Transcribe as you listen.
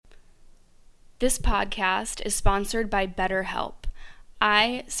This podcast is sponsored by BetterHelp.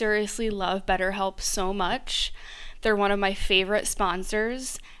 I seriously love BetterHelp so much. They're one of my favorite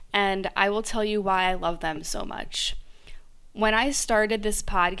sponsors, and I will tell you why I love them so much. When I started this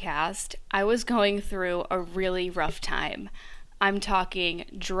podcast, I was going through a really rough time. I'm talking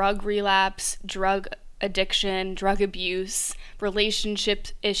drug relapse, drug addiction, drug abuse, relationship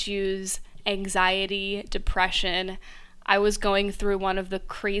issues, anxiety, depression. I was going through one of the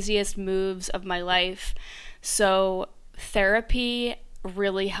craziest moves of my life. So therapy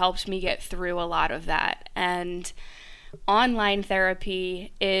really helped me get through a lot of that. And online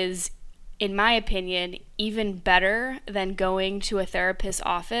therapy is, in my opinion, even better than going to a therapist's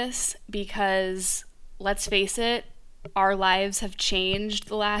office because, let's face it, our lives have changed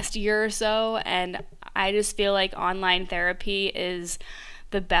the last year or so, and I just feel like online therapy is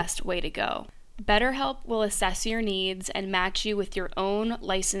the best way to go. BetterHelp will assess your needs and match you with your own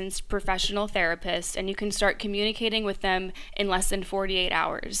licensed professional therapist, and you can start communicating with them in less than 48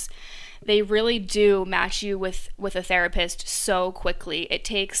 hours. They really do match you with a therapist so quickly. It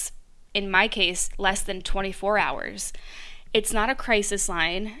takes, in my case, less than 24 hours. It's not a crisis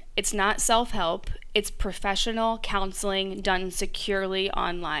line. It's not self-help. It's professional counseling done securely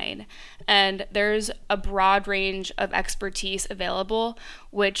online. And there's a broad range of expertise available,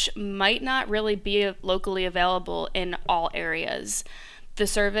 which might not really be locally available in all areas. The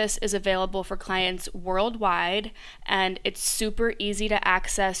service is available for clients worldwide, and it's super easy to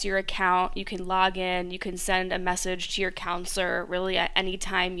access your account. You can log in, you can send a message to your counselor really at any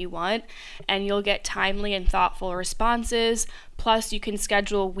time you want, and you'll get timely and thoughtful responses. Plus, you can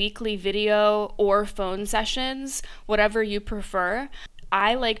schedule weekly video or phone sessions, whatever you prefer.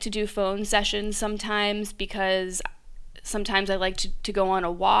 I like to do phone sessions sometimes because sometimes I like to go on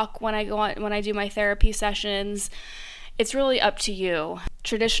a walk when I do my therapy sessions. It's really up to you.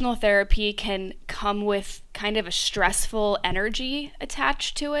 Traditional therapy can come with kind of a stressful energy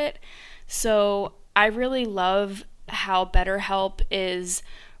attached to it. So I really love how BetterHelp is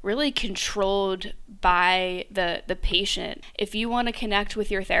really controlled by the patient. If you want to connect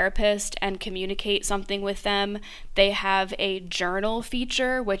with your therapist and communicate something with them, they have a journal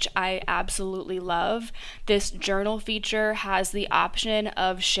feature, which I absolutely love. This journal feature has the option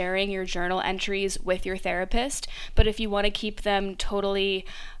of sharing your journal entries with your therapist, but if you want to keep them totally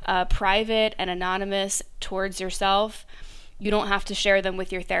private and anonymous towards yourself, you don't have to share them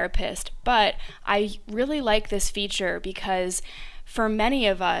with your therapist. But I really like this feature because for many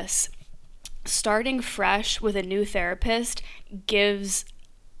of us, starting fresh with a new therapist gives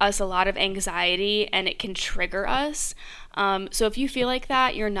us a lot of anxiety and it can trigger us. So if you feel like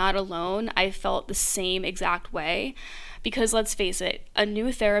that, you're not alone. I felt the same exact way. Because let's face it, a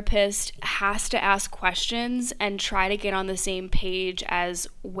new therapist has to ask questions and try to get on the same page as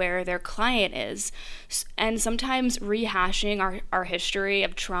where their client is. And sometimes rehashing our history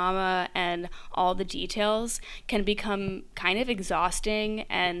of trauma and all the details can become kind of exhausting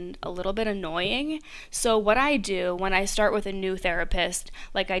and a little bit annoying. So what I do when I start with a new therapist,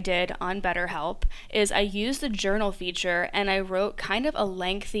 like I did on BetterHelp, is I use the journal feature and I wrote kind of a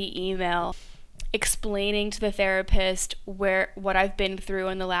lengthy email explaining to the therapist what I've been through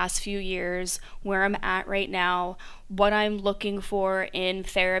in the last few years, where I'm at right now, what I'm looking for in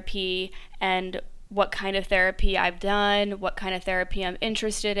therapy, and what kind of therapy I've done, what kind of therapy I'm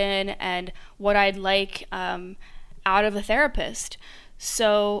interested in, and what I'd like out of a therapist.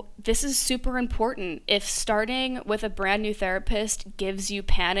 So this is super important. If starting with a brand new therapist gives you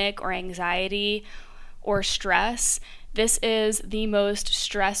panic or anxiety or stress, this is the most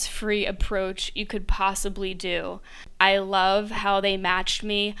stress-free approach you could possibly do. I love how they matched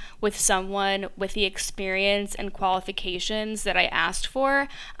me with someone with the experience and qualifications that I asked for.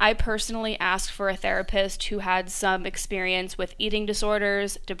 I personally asked for a therapist who had some experience with eating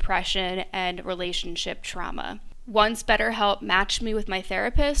disorders, depression, and relationship trauma. Once BetterHelp matched me with my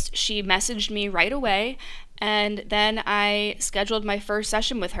therapist, she messaged me right away, and then I scheduled my first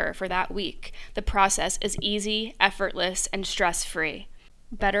session with her for that week. The process is easy, effortless, and stress-free.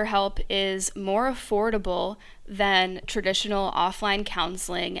 BetterHelp is more affordable than traditional offline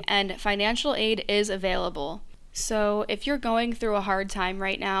counseling, and financial aid is available. So if you're going through a hard time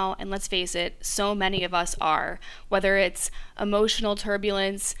right now, and let's face it, so many of us are, whether it's emotional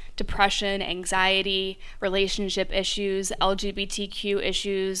turbulence, depression, anxiety, relationship issues, LGBTQ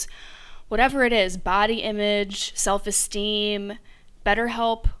issues, whatever it is, body image, self-esteem,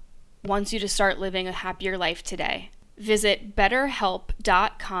 BetterHelp wants you to start living a happier life today. Visit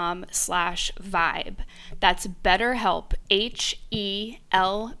betterhelp.com/vibe. That's BetterHelp,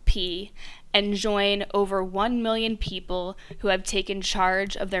 HELP, and join over 1 million people who have taken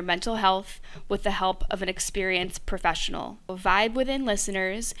charge of their mental health with the help of an experienced professional. Vibe Within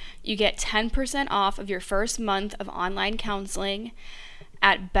listeners, you get 10% off of your first month of online counseling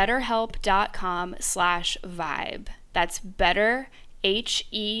at betterhelp.com/vibe. That's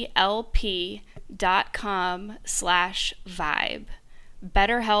betterhelp.com/vibe.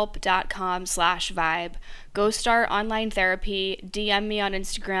 betterhelp.com/vibe. Go start online therapy, DM me on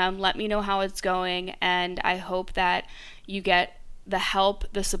Instagram, let me know how it's going, and I hope that you get the help,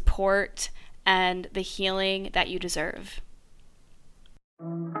 the support, and the healing that you deserve.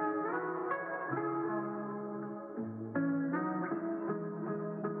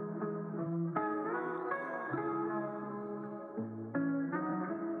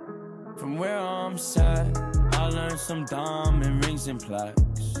 From where I'm sat, I learned some diamond rings and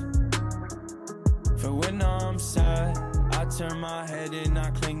plaques. For when I'm sad, I turn my head and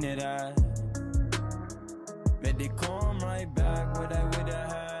I cling to that. Bet they come right back what I would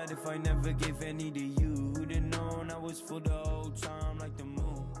have had if I never gave any to you. Who'd have known I was full the whole time like the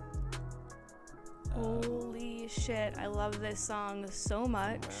moon. Holy shit, I love this song so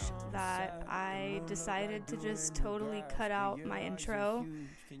much that I decided to just totally cut out my intro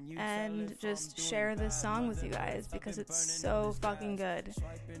and just share this song with you guys because it's so fucking good.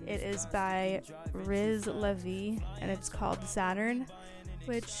 It is by Riz Levy and it's called Saturn,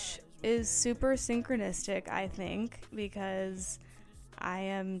 which is super synchronistic, I think, because I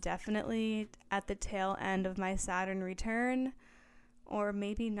am definitely at the tail end of my Saturn return. Or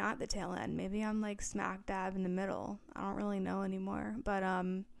maybe not the tail end. Maybe I'm like smack dab in the middle. I don't really know anymore. But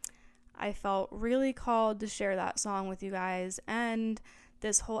I felt really called to share that song with you guys. And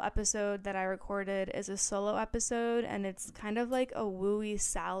this whole episode that I recorded is a solo episode. And it's kind of like a wooey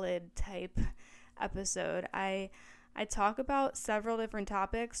salad type episode. I talk about several different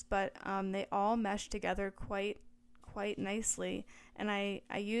topics, but they all mesh together quite nicely. And I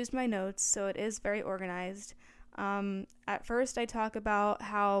used my notes, so it is very organized. At first I talk about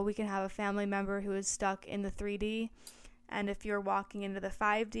how we can have a family member who is stuck in the 3D, and if you're walking into the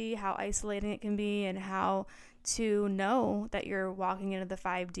 5D, how isolating it can be and how to know that you're walking into the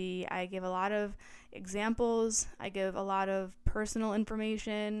 5D. I give a lot of examples. I give a lot of personal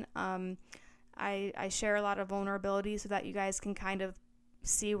information. I share a lot of vulnerability so that you guys can kind of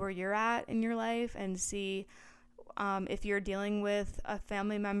see where you're at in your life and see if you're dealing with a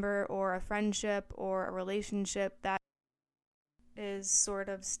family member or a friendship or a relationship that is sort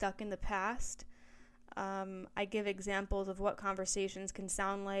of stuck in the past. I give examples of what conversations can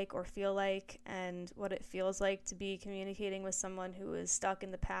sound like or feel like and what it feels like to be communicating with someone who is stuck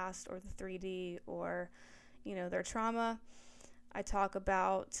in the past or the 3D or, their trauma. I talk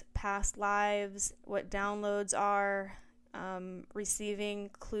about past lives, what downloads are, receiving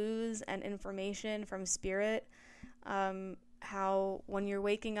clues and information from spirit. How when you're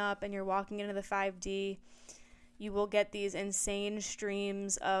waking up and you're walking into the 5D, you will get these insane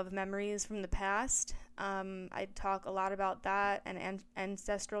streams of memories from the past. I talk a lot about that and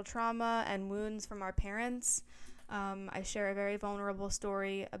ancestral trauma and wounds from our parents. I share a very vulnerable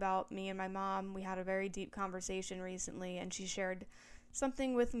story about me and my mom. We had a very deep conversation recently, and she shared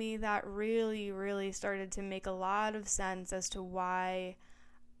something with me that really, really started to make a lot of sense as to why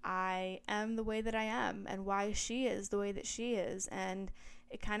I am the way that I am and why she is the way that she is, and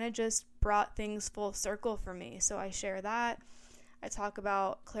it kind of just brought things full circle for me. So I share that. I talk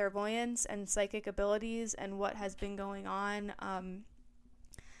about clairvoyance and psychic abilities and what has been going on,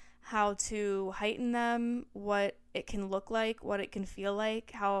 how to heighten them, what it can look like, what it can feel like,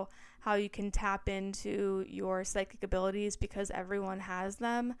 how you can tap into your psychic abilities because everyone has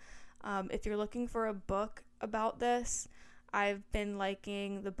them. If you're looking for a book about this, I've been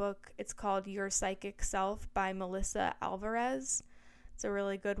liking the book. It's called Your Psychic Self by Melissa Alvarez. It's a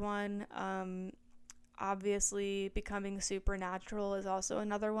really good one. Obviously, Becoming Supernatural is also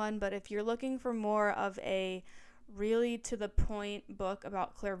another one. But if you're looking for more of a really to the point book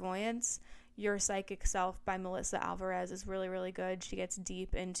about clairvoyance, Your Psychic Self by Melissa Alvarez is really, really good. She gets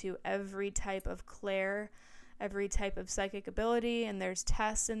deep into every type of every type of psychic ability, and there's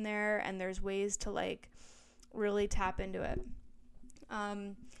tests in there, and there's ways to really tap into it.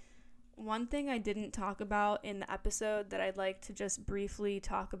 One thing I didn't talk about in the episode that I'd like to just briefly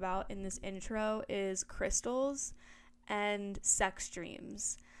talk about in this intro is crystals and sex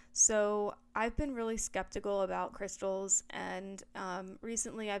dreams. So I've been really skeptical about crystals, and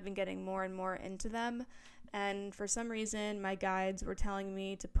recently I've been getting more and more into them, and for some reason my guides were telling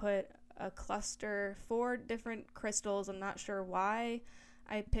me to put a cluster, 4 different crystals. I'm not sure why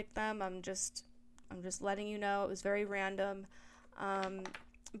I picked them. I'm just letting you know it was very random.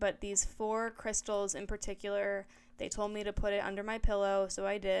 but these 4 crystals in particular, they told me to put it under my pillow, so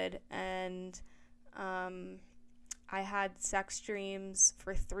I did, and I had sex dreams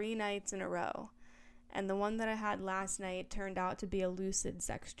for 3 nights in a row. And the one that I had last night turned out to be a lucid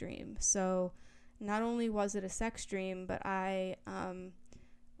sex dream. So not only was it a sex dream, but I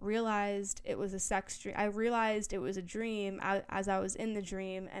realized it was a sex dream. I realized it was a dream as I was in the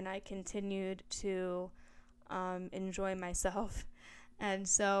dream, and I continued to enjoy myself. And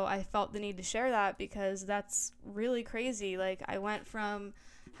so I felt the need to share that because that's really crazy. Like, I went from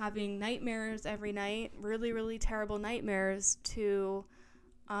having nightmares every night, really, really terrible nightmares, to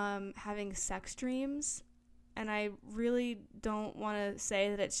having sex dreams. And I really don't want to say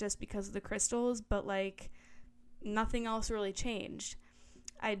that it's just because of the crystals, but like nothing else really changed.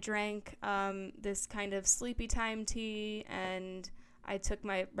 I drank this kind of sleepy time tea, and I took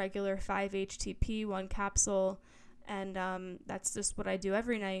my regular 5-HTP, 1 capsule, and that's just what I do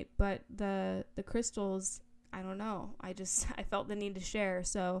every night. But the crystals, I don't know. I felt the need to share.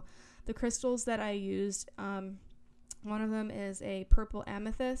 So the crystals that I used, one of them is a purple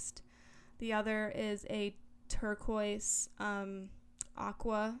amethyst. The other is a turquoise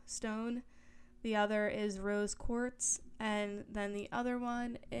aqua stone. The other is rose quartz. And then the other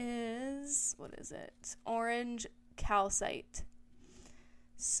one is, orange calcite.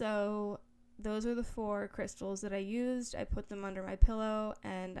 So those are the 4 crystals that I used. I put them under my pillow,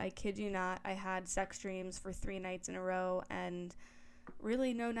 and I kid you not, I had sex dreams for 3 nights in a row, and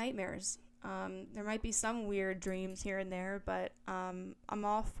really no nightmares. There might be some weird dreams here and there, but I'm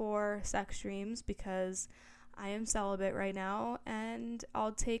all for sex dreams because I am celibate right now, and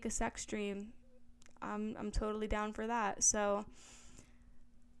I'll take a sex dream. I'm totally down for that. So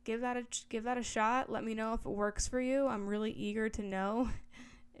give that a shot. Let me know if it works for you. I'm really eager to know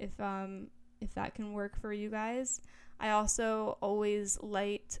if that can work for you guys. I also always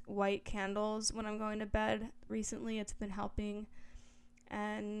light white candles when I'm going to bed. Recently, it's been helping.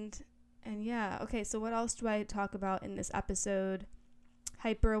 And yeah, okay, so what else do I talk about in this episode?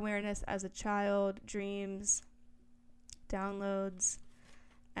 Hyper-awareness as a child, dreams, downloads,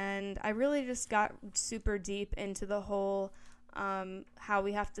 and I really just got super deep into the whole how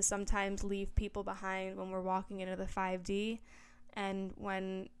we have to sometimes leave people behind when we're walking into the 5D, and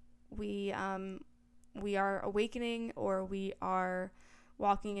when we are awakening or we are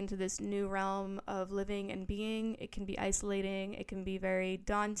walking into this new realm of living and being. It can be isolating, it can be very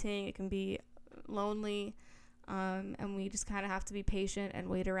daunting, it can be lonely, and we just kind of have to be patient and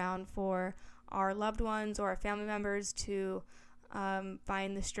wait around for our loved ones or our family members to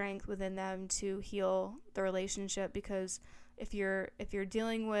find the strength within them to heal the relationship. Because if you're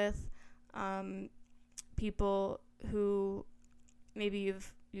dealing with people who maybe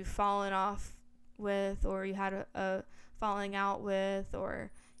you've fallen off with, or you had a falling out with,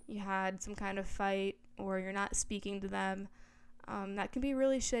 or you had some kind of fight, or you're not speaking to them, that can be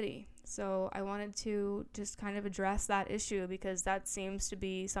really shitty. So I wanted to just kind of address that issue because that seems to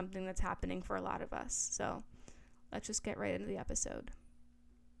be something that's happening for a lot of us. So let's just get right into the episode.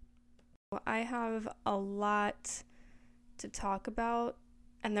 I have a lot to talk about,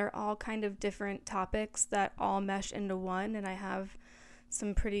 and they're all kind of different topics that all mesh into one, and I have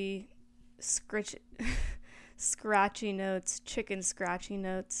some pretty scratchy notes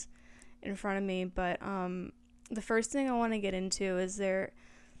in front of me. But the first thing I want to get into is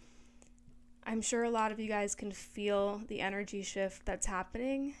I'm sure a lot of you guys can feel the energy shift that's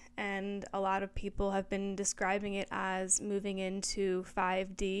happening, and a lot of people have been describing it as moving into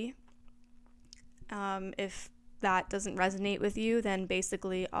 5D. If that doesn't resonate with you, then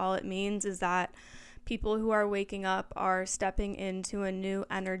basically all it means is that people who are waking up are stepping into a new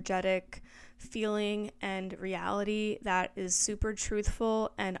energetic feeling and reality that is super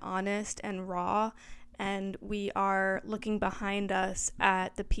truthful and honest and raw. And we are looking behind us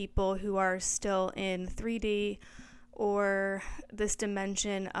at the people who are still in 3D or this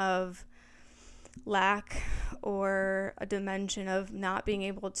dimension of lack, or a dimension of not being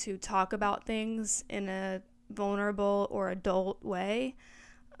able to talk about things in a vulnerable or adult way.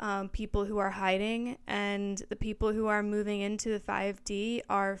 People who are hiding, and the people who are moving into the 5D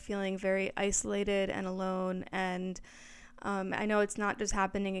are feeling very isolated and alone. And I know it's not just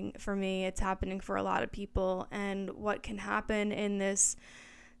happening for me, it's happening for a lot of people. And what can happen in this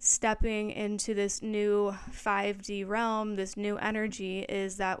stepping into this new 5D realm, this new energy,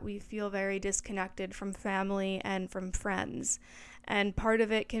 is that we feel very disconnected from family and from friends. And part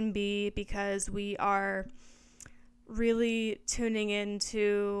of it can be because we are really tuning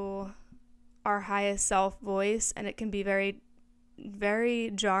into our highest self voice, and it can be very,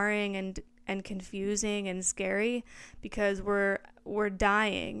 very jarring and confusing and scary because we're we're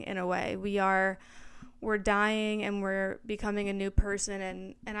dying in a way. We're dying and we're becoming a new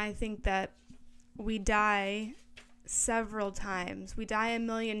person. And I think that we die several times. We die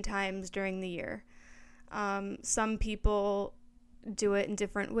 1,000,000 times during the year. Some people do it in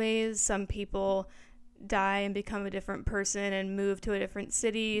different ways. Some people die and become a different person and move to a different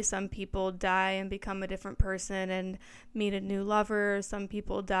city. Some people die and become a different person and meet a new lover. Some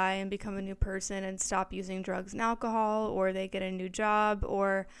people die and become a new person and stop using drugs and alcohol, or they get a new job,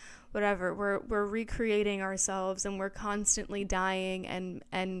 or whatever. We're recreating ourselves, and we're constantly dying and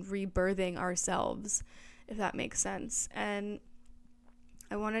rebirthing ourselves, if that makes sense. And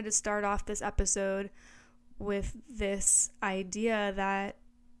I wanted to start off this episode with this idea that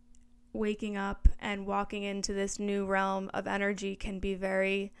waking up and walking into this new realm of energy can be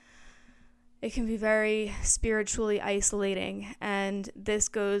very spiritually isolating, and this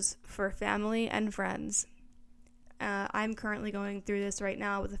goes for family and friends. I'm currently going through this right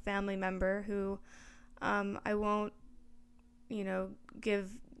now with a family member who I won't, give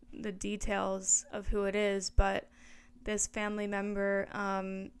the details of who it is, but this family member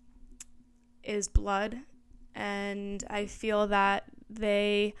is blood, and I feel that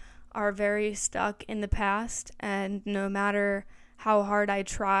they are very stuck in the past, and no matter how hard I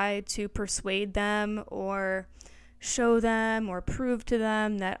try to persuade them or show them or prove to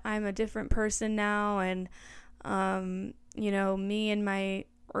them that I'm a different person now, and me in my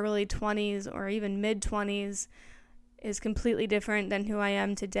early 20s or even mid 20s is completely different than who I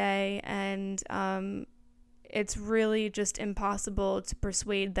am today, and it's really just impossible to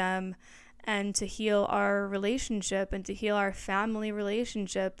persuade them and to heal our relationship and to heal our family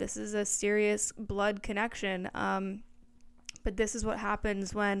relationship. This is a serious blood connection. But this is what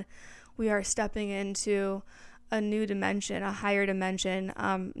happens when we are stepping into a new dimension, a higher dimension.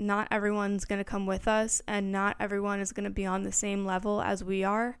 Not everyone's going to come with us, and not everyone is going to be on the same level as we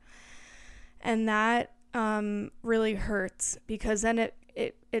are. And that really hurts, because then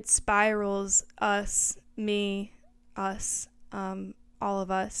it spirals us, me, us, all of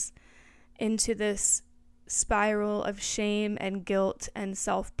us, into this spiral of shame and guilt and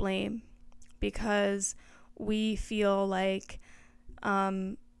self-blame, because we feel like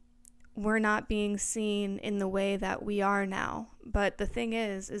we're not being seen in the way that we are now. But the thing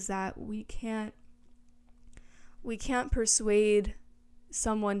is that we can't persuade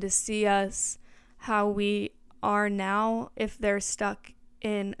someone to see us how we are now if they're stuck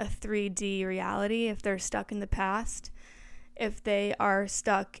in a 3D reality, if they're stuck in the past, if they are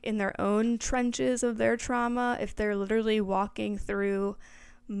stuck in their own trenches of their trauma, if they're literally walking through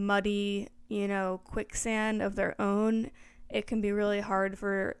muddy, quicksand of their own. It can be really hard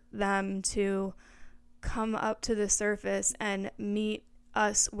for them to come up to the surface and meet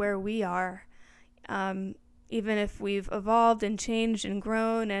us where we are. Even if we've evolved and changed and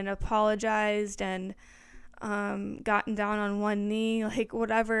grown and apologized and gotten down on one knee, like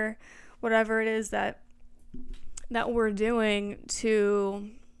whatever it is that we're doing to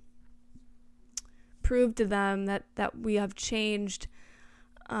prove to them that we have changed.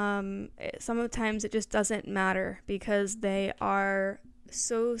 Sometimes it just doesn't matter, because they are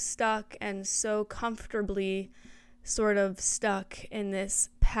so stuck and so comfortably sort of stuck in this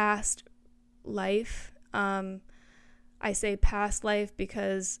past life. I say past life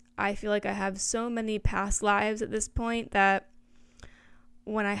because I feel like I have so many past lives at this point that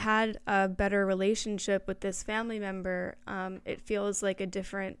when I had a better relationship with this family member, it feels like a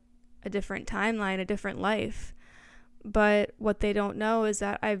different timeline, a different life. But what they don't know is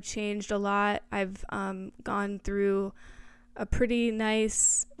that I've changed a lot. I've gone through a pretty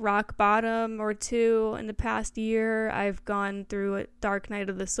nice rock bottom or two in the past year. I've gone through a dark night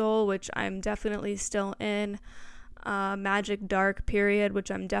of the soul, which I'm definitely still in. Magic dark period,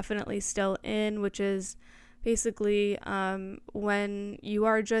 which I'm definitely still in, which is basically when you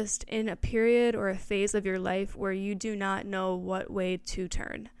are just in a period or a phase of your life where you do not know what way to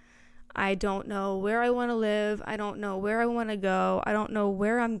turn. I don't know where I want to live. I don't know where I want to go. I don't know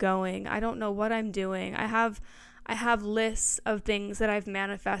where I'm going. I don't know what I'm doing. I have lists of things that I've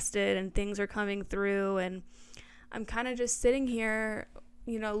manifested, and things are coming through, and I'm kind of just sitting here,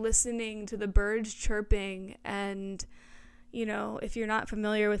 listening to the birds chirping. And if you're not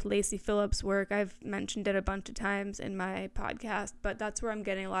familiar with Lacey Phillips' work, I've mentioned it a bunch of times in my podcast, but that's where I'm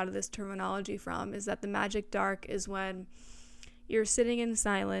getting a lot of this terminology from, is that the magic dark is when you're sitting in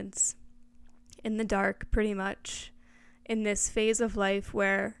silence, in the dark, pretty much, in this phase of life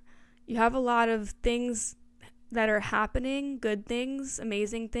where you have a lot of things that are happening, good things,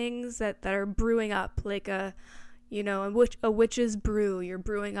 amazing things that are brewing up, like a a witch's brew. You're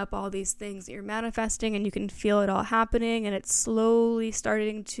brewing up all these things that you're manifesting, and you can feel it all happening, and it's slowly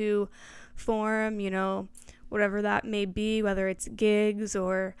starting to form, whatever that may be, whether it's gigs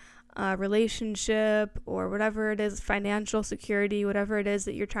or a relationship or whatever it is, financial security, whatever it is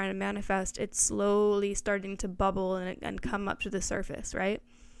that you're trying to manifest, it's slowly starting to bubble and come up to the surface, right?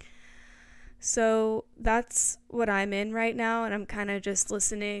 So that's what I'm in right now, and I'm kind of just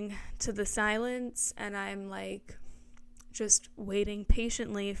listening to the silence, and I'm like just waiting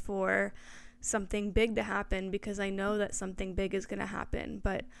patiently for something big to happen, because I know that something big is going to happen.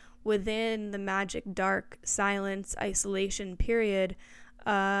 But within the magic, dark, silence, isolation period,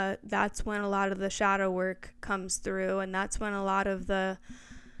 that's when a lot of the shadow work comes through, and that's when a lot of the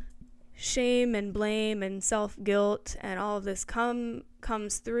shame and blame and self-guilt and all of this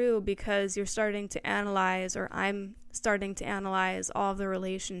comes through, because you're starting to analyze, or I'm starting to analyze, all of the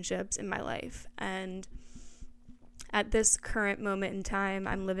relationships in my life. And at this current moment in time,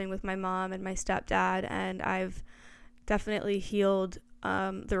 I'm living with my mom and my stepdad, and I've definitely healed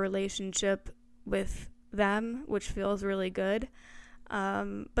the relationship with them, which feels really good.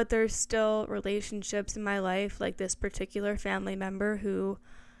 But there's still relationships in my life, like this particular family member who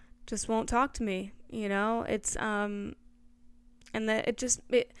just won't talk to me. It's and that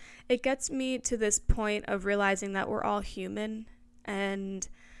it gets me to this point of realizing that we're all human, and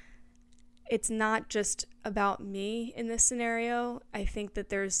it's not just about me in this scenario. I think that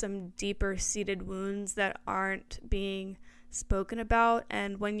there's some deeper seated wounds that aren't being spoken about,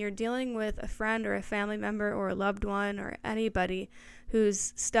 and when you're dealing with a friend or a family member or a loved one or anybody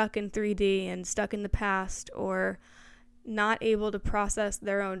who's stuck in 3D and stuck in the past, or not able to process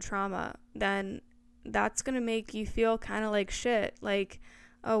their own trauma, then that's going to make you feel kind of like shit. Like,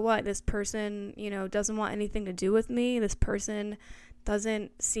 oh, what? This person, doesn't want anything to do with me. This person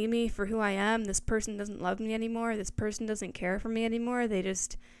doesn't see me for who I am. This person doesn't love me anymore. This person doesn't care for me anymore. They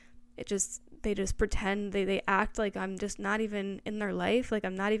just pretend, they act like I'm just not even in their life, like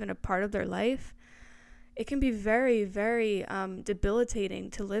I'm not even a part of their life. It can be very, very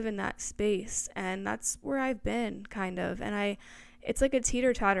debilitating to live in that space, and that's where I've been, kind of. And it's like a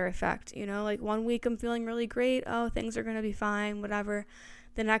teeter-totter effect, like one week I'm feeling really great, oh, things are gonna be fine, whatever.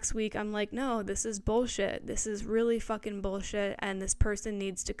 The next week I'm like, no, this is bullshit. This is really fucking bullshit, and this person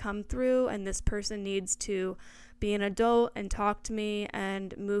needs to come through, and this person needs to be an adult and talk to me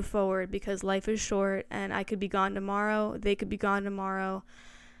and move forward, because life is short, and I could be gone tomorrow, they could be gone tomorrow.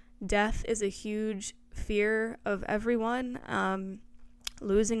 Death is a huge fear of everyone.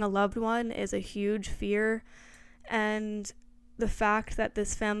 Losing a loved one is a huge fear, and the fact that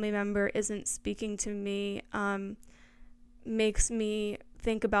this family member isn't speaking to me makes me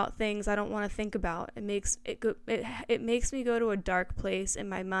think about things I don't want to think about. It makes me go to a dark place in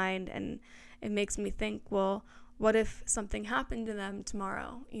my mind, and it makes me think, well, what if something happened to them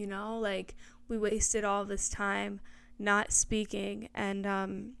tomorrow? Like, we wasted all this time not speaking,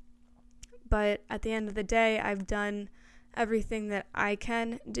 and but at the end of the day, I've done everything that I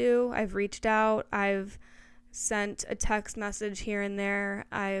can do. I've reached out, I've sent a text message here and there,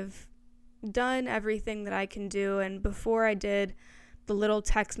 I've done everything that I can do. And before I did the little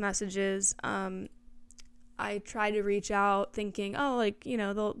text messages, I tried to reach out thinking, oh, like,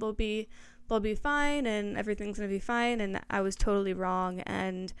 they'll be fine and everything's gonna be fine. And I was totally wrong,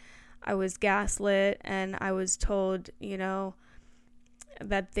 and I was gaslit, and I was told,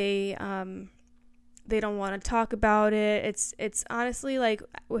 that they don't want to talk about it. It's honestly like,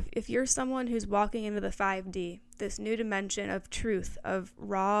 if you're someone who's walking into the 5D, this new dimension of truth, of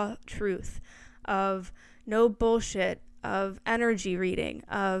raw truth, of no bullshit, of energy reading,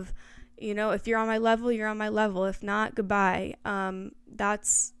 of, if you're on my level, you're on my level. If not, goodbye.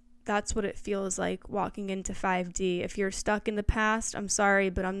 That's what it feels like walking into 5D. If you're stuck in the past, I'm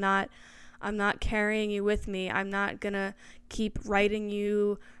sorry, but I'm not carrying you with me. I'm not gonna keep writing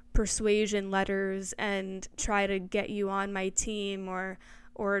you persuasion letters and try to get you on my team or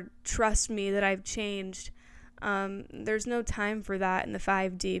trust me that I've changed. There's no time for that in the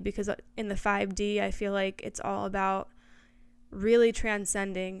 5D, because in the 5D, I feel like it's all about really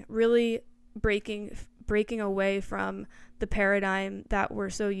transcending, really breaking away from the paradigm that we're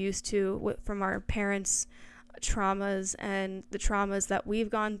so used to from our parents' traumas and the traumas that we've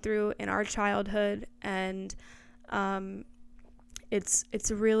gone through in our childhood. And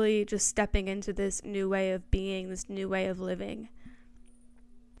it's really just stepping into this new way of being, this new way of living.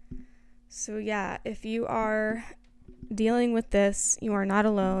 So yeah, if you are dealing with this, you are not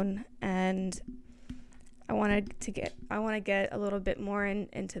alone, and I want to get a little bit more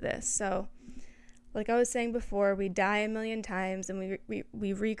into this. So like I was saying before, we die a million times, and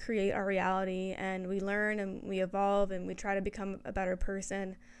we recreate our reality, and we learn and we evolve and we try to become a better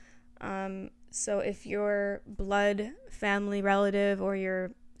person. So if your blood family relative or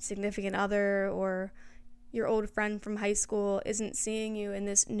your significant other or your old friend from high school isn't seeing you in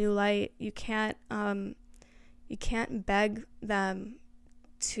this new light, you can't beg them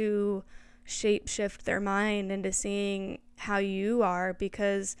to shape shift their mind into seeing how you are,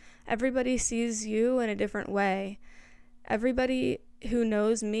 because everybody sees you in a different way. Everybody who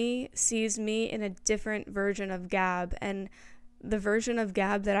knows me sees me in a different version of Gab, and the version of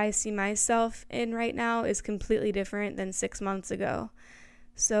Gab that I see myself in right now is completely different than 6 months ago.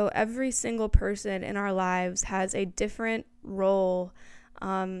 So every single person in our lives has a different role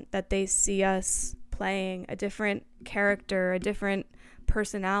that they see us playing, a different character, a different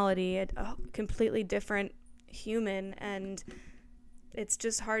personality, a completely different human, and it's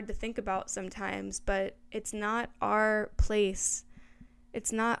just hard to think about sometimes, but it's not our place,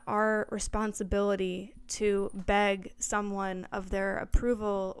 it's not our responsibility to beg someone of their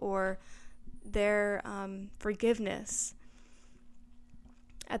approval or their forgiveness.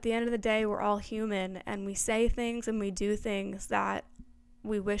 At the end of the day, we're all human, and we say things and we do things that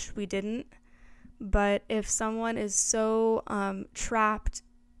we wish we didn't. But if someone is so trapped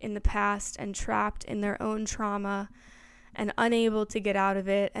in the past and trapped in their own trauma and unable to get out of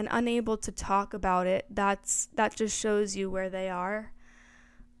it and unable to talk about it, that just shows you where they are.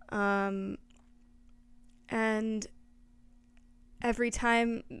 And every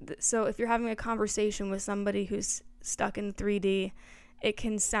time, so if you're having a conversation with somebody who's stuck in 3D, it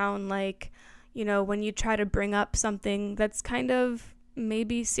can sound like, when you try to bring up something that's kind of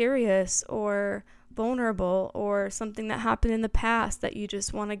maybe serious or vulnerable or something that happened in the past that you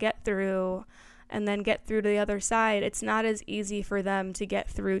just want to get through and then get through to the other side, it's not as easy for them to get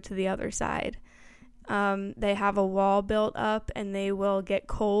through to the other side. They have a wall built up, and they will get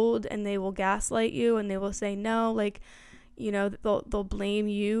cold, and they will gaslight you, and they will say no, they'll blame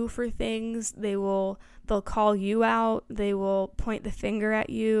you for things. They'll call you out. They will point the finger at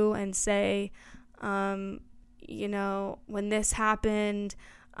you and say, when this happened,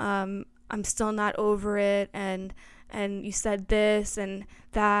 I'm still not over it, and you said this and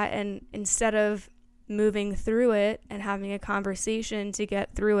that, and instead of moving through it and having a conversation to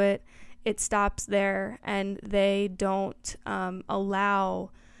get through it, it stops there, and they don't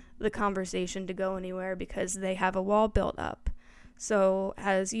allow the conversation to go anywhere because they have a wall built up. So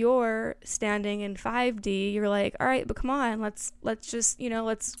as you're standing in 5D, you're like, all right, but come on, let's just,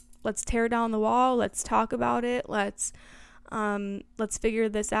 let's tear down the wall. Let's talk about it. Let's figure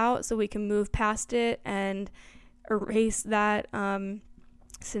this out so we can move past it and erase that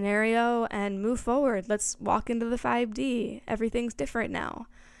scenario and move forward. Let's walk into the 5D. Everything's different now.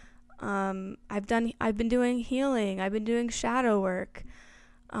 I've been doing healing. I've been doing shadow work.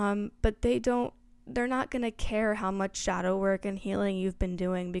 But they're not going to care how much shadow work and healing you've been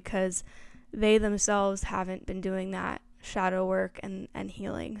doing, because they themselves haven't been doing that shadow work and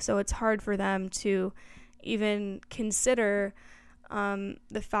healing. So it's hard for them to even consider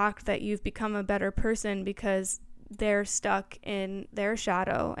the fact that you've become a better person, because they're stuck in their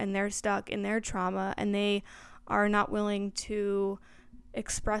shadow and they're stuck in their trauma, and they are not willing to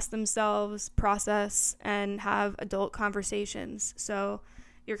express themselves, process, and have adult conversations. So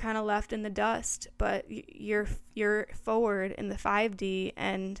you're kind of left in the dust, but you're forward in the 5D,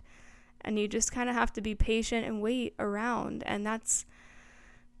 and you just kind of have to be patient and wait around. And that's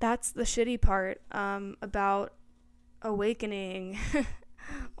the shitty part about awakening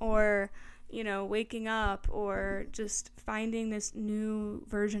or waking up or just finding this new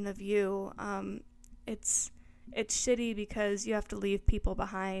version of you. It's shitty because you have to leave people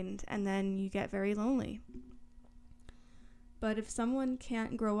behind, and then you get very lonely. But if someone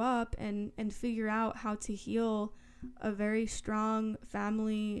can't grow up and figure out how to heal a very strong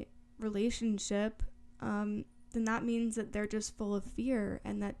family relationship, then that means that they're just full of fear,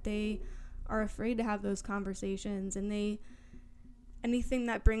 and that they are afraid to have those conversations, and anything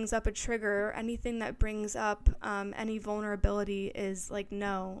that brings up a trigger, anything that brings up any vulnerability is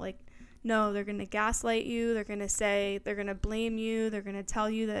no, they're going to gaslight you. They're going to say, they're going to blame you. They're going to tell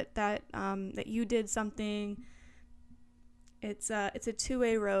you that you did something. It's a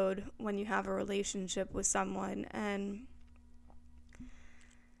two-way road when you have a relationship with someone. And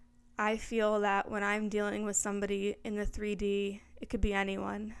I feel that when I'm dealing with somebody in the 3D, it could be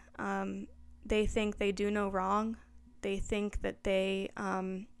anyone. They think they do no wrong. They think that they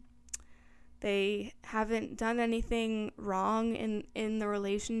haven't done anything wrong in the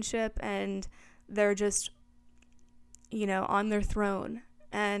relationship, and they're just, on their throne.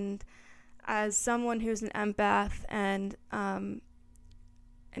 And as someone who's an empath and an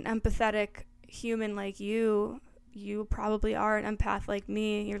empathetic human like you probably are an empath like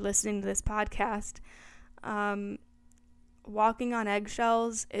me, you're listening to this podcast, walking on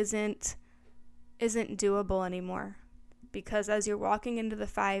eggshells isn't doable anymore, because as you're walking into the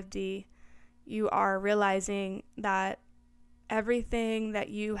 5D, you are realizing that everything that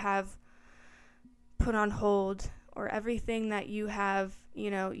you have put on hold, or everything that you have,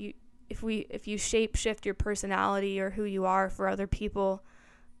 if you shape shift your personality or who you are for other people,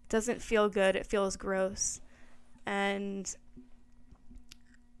 it doesn't feel good. It feels gross. And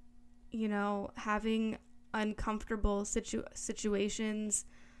having uncomfortable situations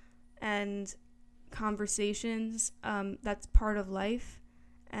and conversations, that's part of life.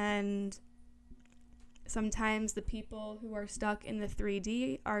 And sometimes the people who are stuck in the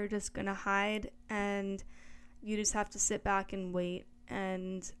 3D are just gonna hide, and you just have to sit back and wait.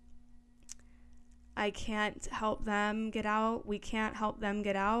 And I can't help them get out. We can't help them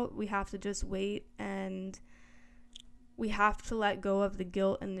get out. We have to just wait, and we have to let go of the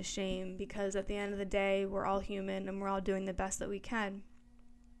guilt and the shame, because at the end of the day, we're all human and we're all doing the best that we can.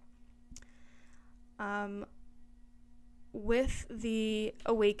 With the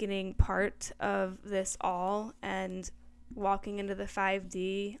awakening part of this all, and walking into the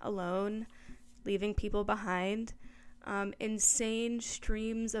 5D alone, leaving people behind, insane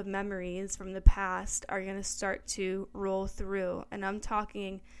streams of memories from the past are going to start to roll through. And I'm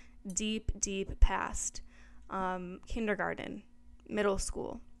talking deep, deep past. Kindergarten, middle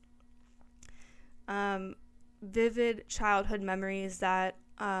school. Vivid childhood memories that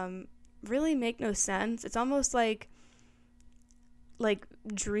really make no sense. It's almost like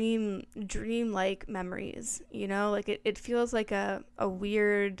dream-like memories, like it feels like a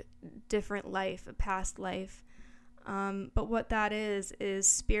weird, different life, a past life. But what that is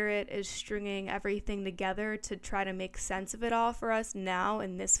spirit is stringing everything together to try to make sense of it all for us now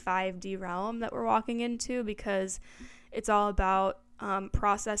in this 5D realm that we're walking into, because it's all about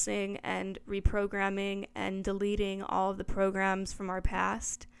processing and reprogramming and deleting all of the programs from our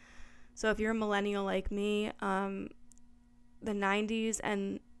past. So if you're a millennial like me, the 90s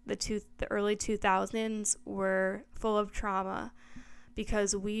and the early 2000s were full of trauma,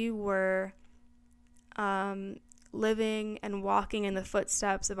 because we were living and walking in the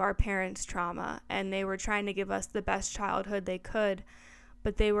footsteps of our parents' trauma, and they were trying to give us the best childhood they could,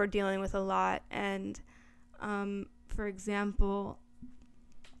 but they were dealing with a lot. And for example,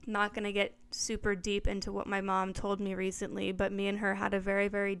 not going to get super deep into what my mom told me recently, but me and her had a very,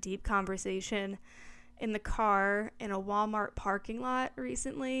 very deep conversation in the car in a Walmart parking lot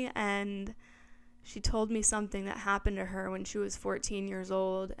recently, and she told me something that happened to her when she was 14 years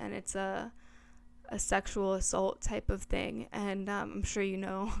old, and it's a sexual assault type of thing, and I'm sure you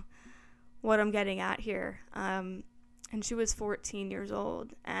know what I'm getting at here. And she was 14 years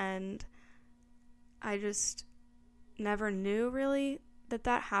old, and I just never knew really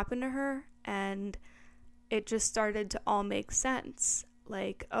that happened to her, and it just started to all make sense.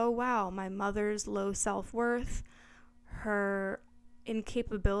 Like, oh wow, my mother's low self-worth, her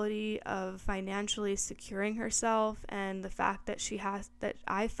incapability of financially securing herself, and the fact that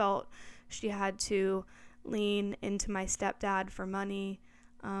I felt she had to lean into my stepdad for money,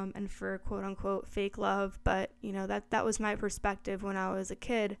 and for quote unquote fake love. But that was my perspective when I was a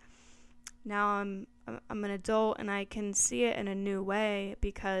kid. Now I'm an adult, and I can see it in a new way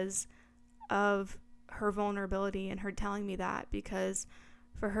because of her vulnerability and her telling me that, because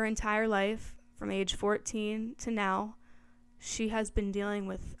for her entire life, from age 14 to now, she has been dealing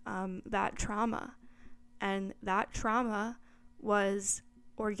with that trauma, and that trauma was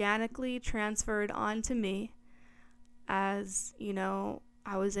organically transferred onto me as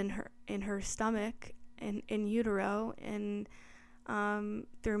I was in her stomach, in utero, and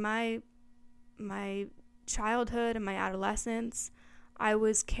through my childhood and my adolescence, I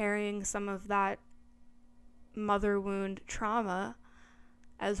was carrying some of that mother wound trauma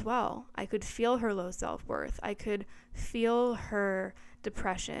as well. I could feel her low self-worth. I could feel her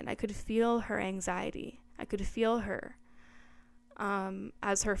depression. I could feel her anxiety. I could feel her.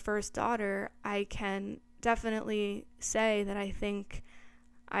 As her first daughter, I can definitely say that I think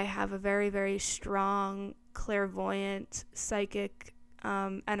I have a very, very strong, clairvoyant, psychic,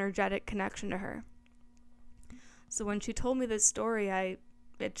 energetic connection to her. So when she told me this story,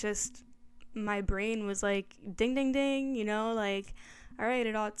 my brain was like, ding, ding, ding, all right,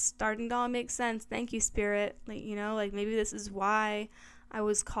 it's starting to all make sense. Thank you, Spirit. Maybe this is why I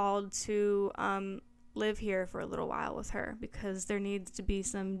was called to live here for a little while with her, because there needs to be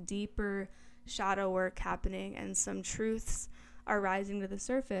some deeper shadow work happening and some truths are rising to the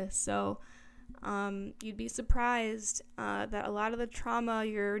surface. So you'd be surprised that a lot of the trauma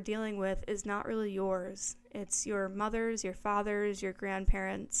you're dealing with is not really yours. It's your mother's, your father's, your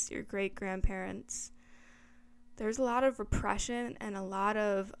grandparents, your great-grandparents. There's a lot of repression and a lot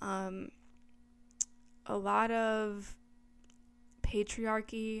of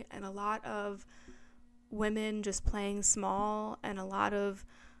patriarchy and a lot of women just playing small, and a lot of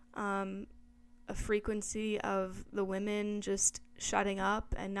a frequency of the women just shutting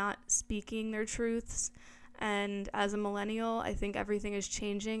up and not speaking their truths. And as a millennial, I think everything is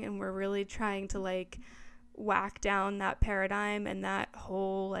changing, and we're really trying to like whack down that paradigm and that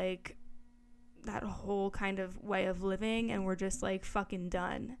whole kind of way of living, and we're just like fucking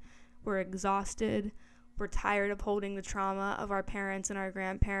done. We're exhausted. We're tired of holding the trauma of our parents and our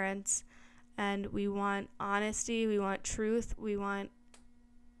grandparents, and we want honesty, we want truth, we want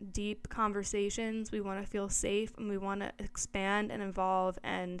deep conversations, we want to feel safe, and we want to expand and evolve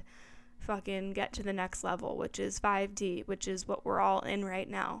and fucking get to the next level, which is 5D, which is what we're all in right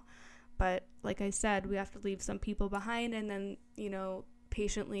now. But like I said, we have to leave some people behind and then,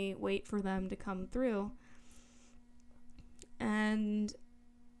 patiently wait for them to come through. And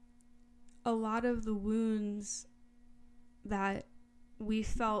a lot of the wounds that we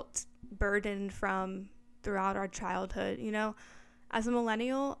felt burdened from throughout our childhood, as a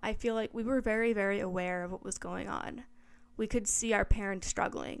millennial, I feel like we were very, very aware of what was going on. We could see our parents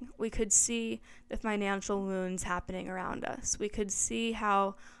struggling. We could see the financial wounds happening around us. We could see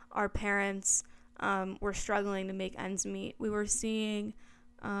how our parents were struggling to make ends meet. We were seeing,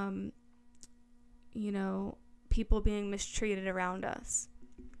 people being mistreated around us.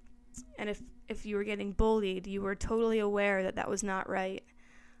 And if you were getting bullied, you were totally aware that that was not right.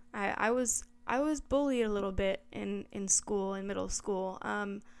 I was bullied a little bit in school, in middle school.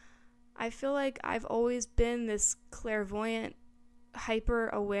 I feel like I've always been this clairvoyant, hyper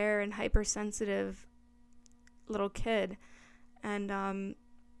aware and hypersensitive little kid. And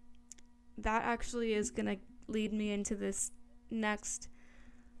that actually is going to lead me into this next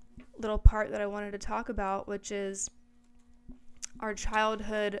little part that I wanted to talk about, which is our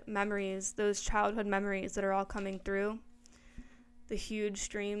childhood memories, those childhood memories that are all coming through, the huge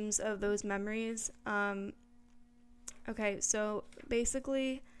streams of those memories. Okay, so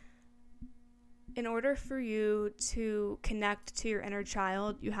basically, in order for you to connect to your inner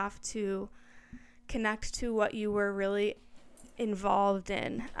child, you have to connect to what you were really involved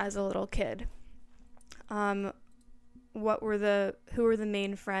in as a little kid. Who were the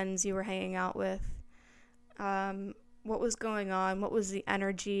main friends you were hanging out with? What was going on? What was the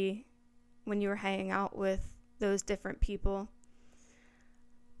energy when you were hanging out with those different people?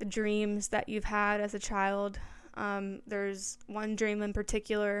 The dreams that you've had as a child. There's one dream in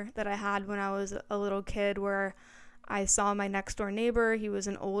particular that I had when I was a little kid where I saw my next door neighbor. He was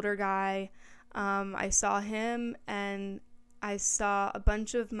an older guy. I saw him, and I saw a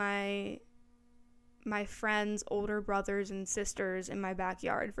bunch of my friends' older brothers and sisters in my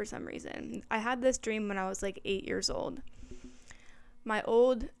backyard for some reason. I had this dream when I was like 8 years old. My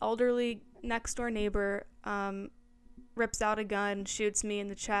old elderly next door neighbor rips out a gun, shoots me in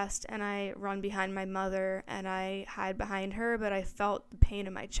the chest, and I run behind my mother and I hide behind her, but I felt the pain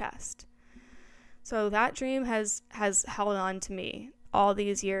in my chest. So that dream has held on to me all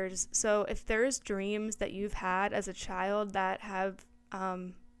these years. So if there's dreams that you've had as a child that have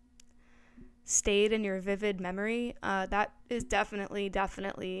stayed in your vivid memory, that is definitely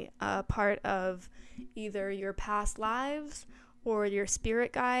part of either your past lives or your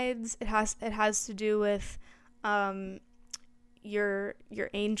spirit guides. It has to do with your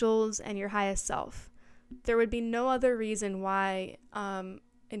angels and your highest self. There would be no other reason why an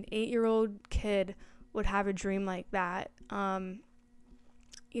 8-year-old kid would have a dream like that. I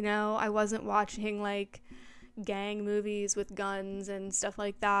wasn't watching like gang movies with guns and stuff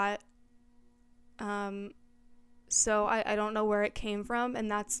like that. So I don't know where it came from,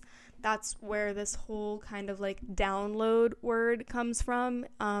 and that's where this whole kind of like download word comes from.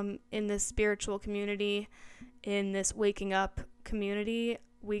 In this spiritual community, in this waking up community,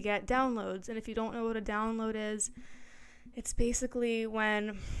 we get downloads. And if you don't know what a download is, it's basically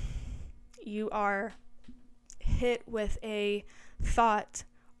when you are hit with a thought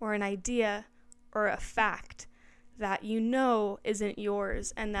or an idea or a fact that isn't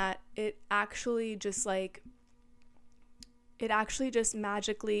yours, and that it actually just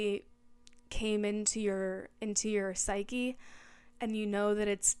magically came into your psyche, and that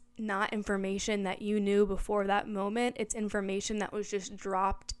it's not information that you knew before that moment. It's information that was just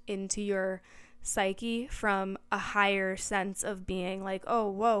dropped into your psyche from a higher sense of being, like, oh,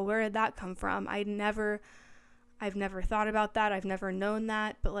 whoa, where did that come from? I I've never thought about that. I've never known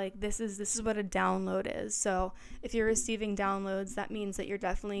that, but like this is what a download is. So if you're receiving downloads, that means that you're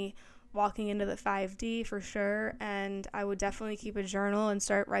definitely walking into the 5D for sure. And I would definitely keep a journal and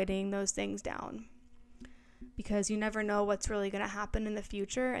start writing those things down, because you never know what's really going to happen in the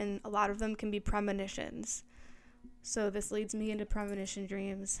future, and a lot of them can be premonitions. So this leads me into premonition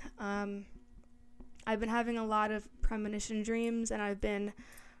dreams. I've been having a lot of premonition dreams, and I've been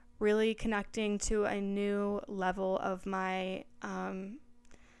really connecting to a new level of my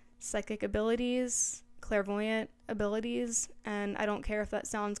psychic abilities, clairvoyant abilities, and I don't care if that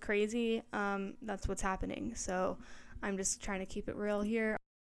sounds crazy. That's what's happening. So I'm just trying to keep it real here.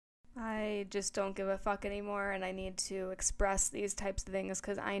 I just don't give a fuck anymore, and I need to express these types of things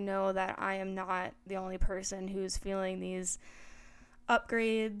because I know that I am not the only person who's feeling these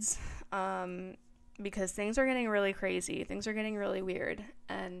upgrades, because things are getting really crazy. Things are getting really weird,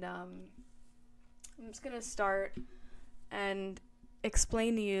 and I'm just going to start and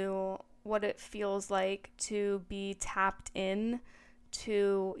explain to you what it feels like to be tapped in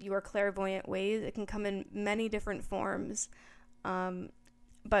to your clairvoyant ways. It can come in many different forms,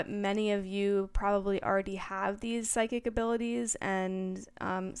 but many of you probably already have these psychic abilities, and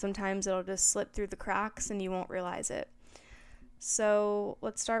sometimes it'll just slip through the cracks and you won't realize it. So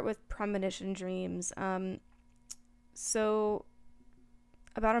let's start with premonition dreams. So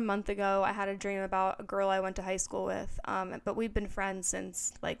about a month ago, I had a dream about a girl I went to high school with, but we've been friends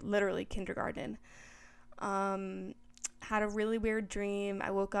since like literally kindergarten. Had a really weird dream.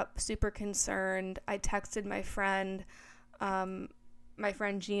 I woke up super concerned. I texted my friend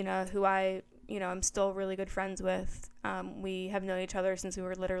Gina, who I'm still really good friends with. We have known each other since we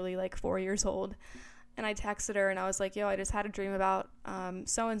were literally like 4 years old. And I texted her and I was like, yo, I just had a dream about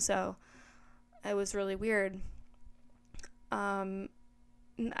so-and-so. It was really weird. Nothing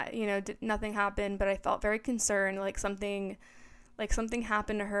happened, but I felt very concerned, like something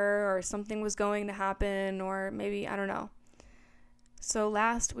happened to her, or something was going to happen, or maybe, I don't know. So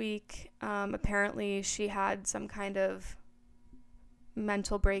last week, apparently she had some kind of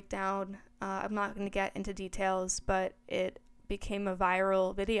mental breakdown. I'm not going to get into details, but it became a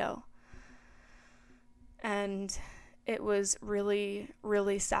viral video. And it was really,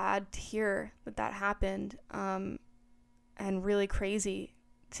 really sad to hear that happened, and really crazy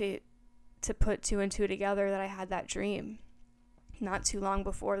to put two and two together that I had that dream not too long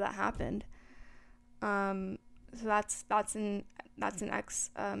before that happened. So that's an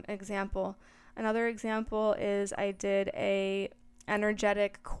example. Another example is I did a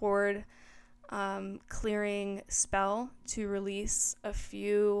energetic cord clearing spell to release a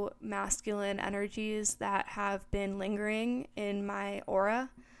few masculine energies that have been lingering in my aura,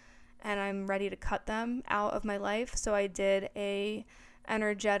 and I'm ready to cut them out of my life. So I did a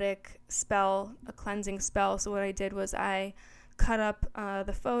energetic spell, a cleansing spell. So what I did was I cut up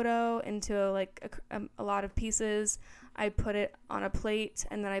the photo into like a lot of pieces. I put it on a plate,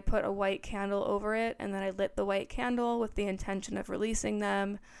 and then I put a white candle over it, and then I lit the white candle with the intention of releasing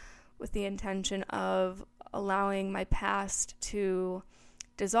them, with the intention of allowing my past to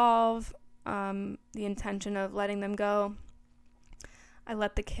dissolve, the intention of letting them go. I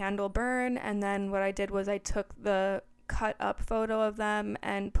let the candle burn, and then what I did was I took the cut up photo of them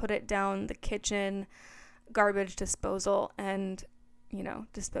and put it down the kitchen garbage disposal and,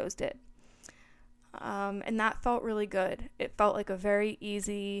 disposed it. And that felt really good. It felt like a very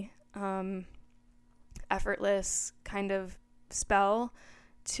easy, effortless kind of spell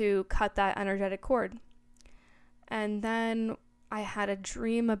to cut that energetic cord. And then I had a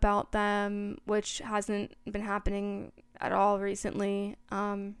dream about them, which hasn't been happening at all recently.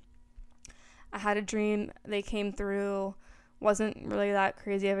 I had a dream, they came through, wasn't really that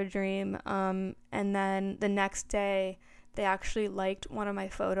crazy of a dream, and then the next day they actually liked one of my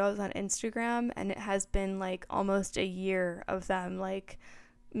photos on Instagram, and it has been like almost a year of them, like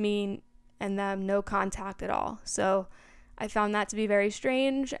me and them, no contact at all. So I found that to be very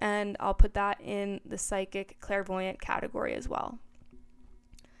strange, and I'll put that in the psychic clairvoyant category as well.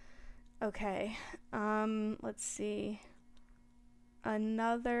 Okay, let's see.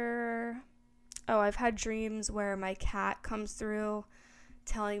 I've had dreams where my cat comes through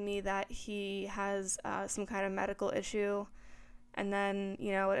telling me that he has some kind of medical issue, and then,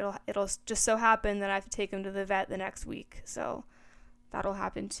 it'll just so happen that I have to take him to the vet the next week, so that'll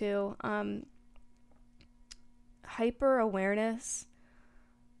happen too. Hyper awareness.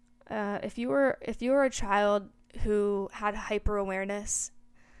 If you were a child who had hyper awareness,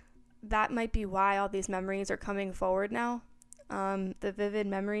 that might be why all these memories are coming forward now. The vivid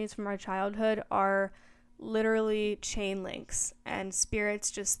memories from our childhood are literally chain links, and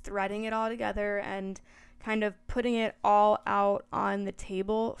spirits just threading it all together and kind of putting it all out on the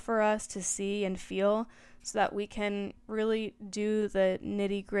table for us to see and feel so that we can really do the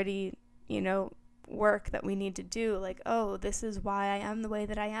nitty-gritty, work that we need to do. Like, oh, this is why I am the way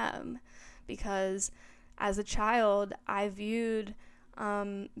that I am. Because as a child, I viewed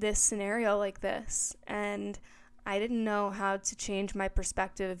this scenario like this, and I didn't know how to change my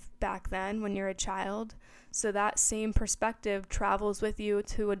perspective back then when you're a child. So that same perspective travels with you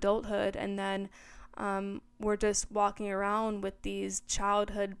to adulthood, and then we're just walking around with these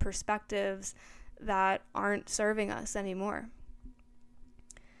childhood perspectives that aren't serving us anymore.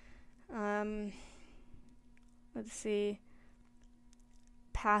 Let's see.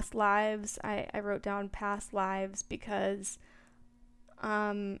 Past lives. I wrote down past lives because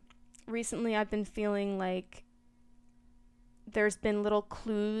recently I've been feeling like there's been little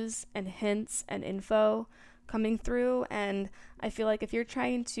clues and hints and info coming through, and I feel like if you're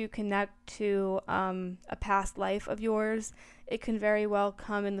trying to connect to a past life of yours, it can very well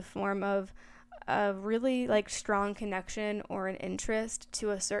come in the form of a really like strong connection or an interest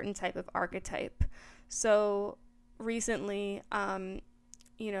to a certain type of archetype. So recently, when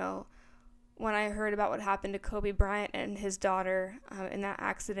I heard about what happened to Kobe Bryant and his daughter in that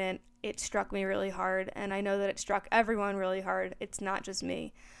accident, it struck me really hard, and I know that it struck everyone really hard. It's not just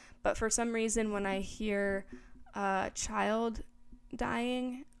me. But for some reason, when I hear a child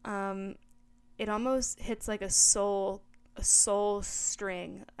dying, it almost hits like a soul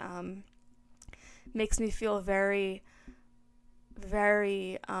string. Makes me feel very,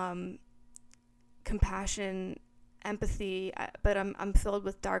 very compassion, empathy, but I'm filled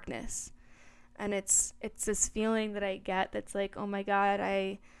with darkness. And it's this feeling that I get that's like, oh my God,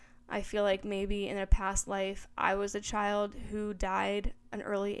 I feel like maybe in a past life I was a child who died an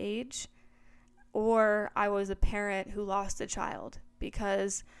early age, or I was a parent who lost a child,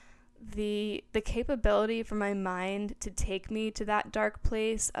 because the capability for my mind to take me to that dark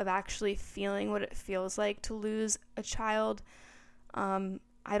place of actually feeling what it feels like to lose a child.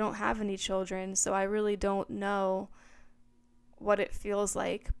 I don't have any children, so I really don't know what it feels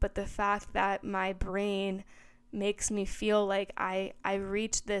like, but the fact that my brain makes me feel like I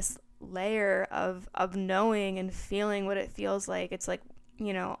reach this layer of knowing and feeling what it feels like. It's like,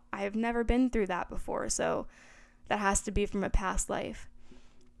 I've never been through that before, so that has to be from a past life.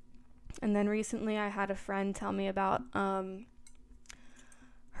 And then recently I had a friend tell me about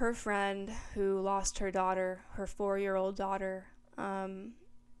her friend who lost her daughter, her 4-year-old daughter. I'm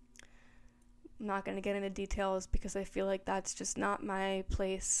not going to get into details because I feel like that's just not my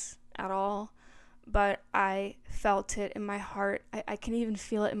place at all. But I felt it in my heart. I can even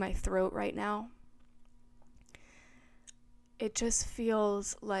feel it in my throat right now. It just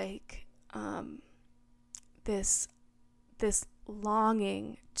feels like this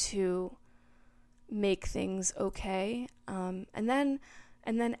longing to make things okay, and then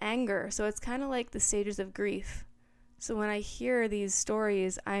anger. So it's kind of like the stages of grief. So when I hear these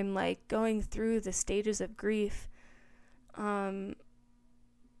stories, I'm like going through the stages of grief, and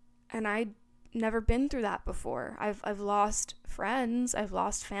I'd never been through that before. I've lost friends, I've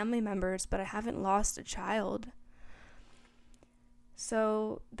lost family members, but I haven't lost a child.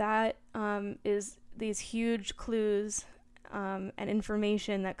 So that is these huge clues and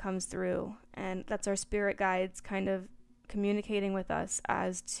information that comes through, and that's our spirit guides kind of communicating with us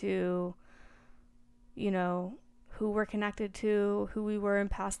as to, who we're connected to, who we were in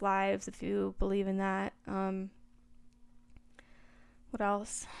past lives, if you believe in that. What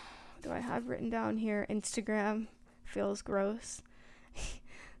else do I have written down here? Instagram feels gross.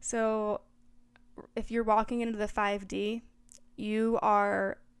 So if you're walking into the 5D, you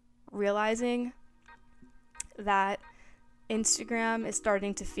are realizing that Instagram is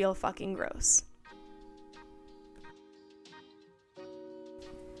starting to feel fucking gross.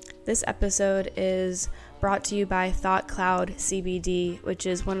 This episode is brought to you by Thought Cloud CBD, which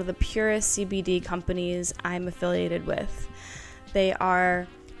is one of the purest CBD companies I'm affiliated with. They are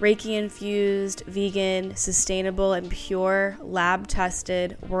Reiki-infused, vegan, sustainable, and pure,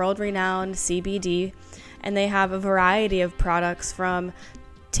 lab-tested, world-renowned CBD, and they have a variety of products from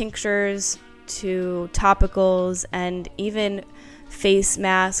tinctures to topicals and even face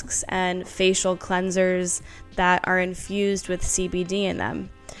masks and facial cleansers that are infused with CBD in them.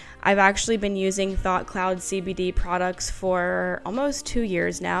 I've actually been using Thought Cloud CBD products for almost 2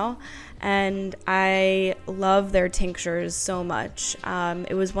 years now, and I love their tinctures so much.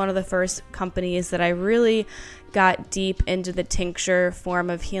 It was one of the first companies that I really got deep into the tincture form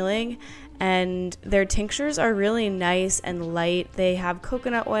of healing, and their tinctures are really nice and light. They have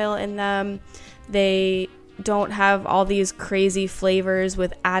coconut oil in them. They don't have all these crazy flavors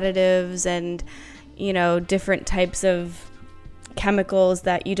with additives and different types of chemicals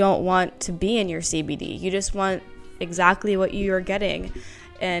that you don't want to be in your CBD. You just want exactly what you're getting.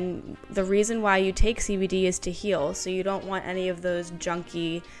 And the reason why you take CBD is to heal. So you don't want any of those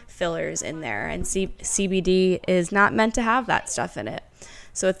junky fillers in there. And CBD is not meant to have that stuff in it.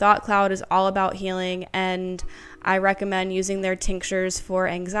 So Thought Cloud is all about healing, and I recommend using their tinctures for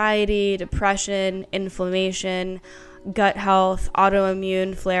anxiety, depression, inflammation, gut health,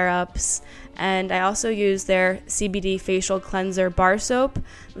 autoimmune flare-ups. And I also use their CBD facial cleanser bar soap,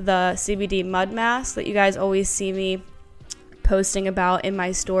 the CBD mud mask that you guys always see me posting about in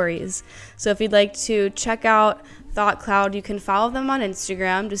my stories. So if you'd like to check out Thought Cloud, you can follow them on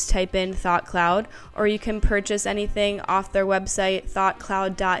Instagram. Just type in Thought Cloud, or you can purchase anything off their website,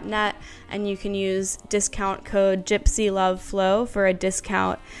 thoughtcloud.net, and you can use discount code GypsyLoveFlow for a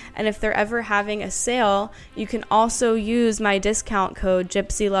discount. And if they're ever having a sale, you can also use my discount code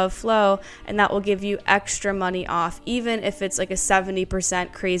GypsyLoveFlow, and that will give you extra money off, even if it's like a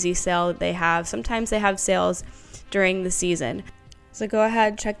 70% crazy sale that they have. Sometimes they have sales during the season. So go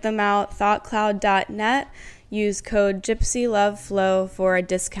ahead, check them out, thoughtcloud.net. Use code GypsyLoveFlow for a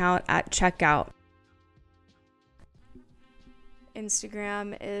discount at checkout.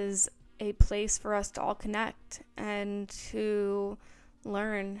 Instagram is a place for us to all connect and to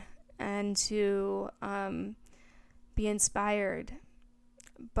learn and to be inspired.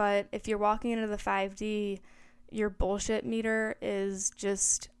 But if you're walking into the 5D, your bullshit meter is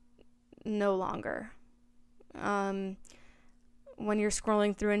just no longer. When you're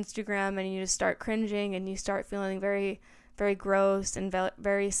scrolling through Instagram and you just start cringing and you start feeling very, very gross and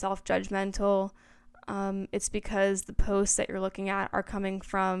very self-judgmental, it's because the posts that you're looking at are coming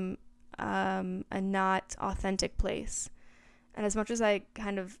from a not authentic place. And as much as I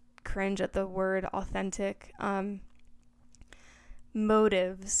kind of cringe at the word authentic,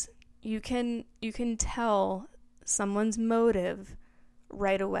 motives, you can tell someone's motive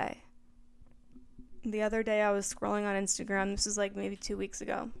right away. The other day I was scrolling on Instagram, this was like maybe 2 weeks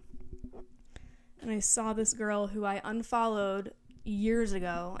ago, and I saw this girl who I unfollowed years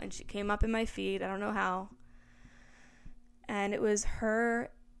ago, and she came up in my feed, I don't know how, and it was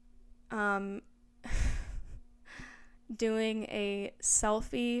her doing a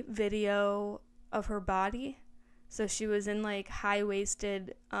selfie video of her body. So she was in like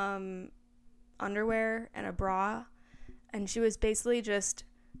high-waisted underwear and a bra, and she was basically just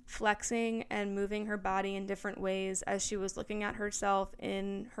flexing and moving her body in different ways as she was looking at herself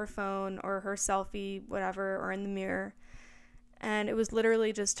in her phone or her selfie, whatever, or in the mirror. And it was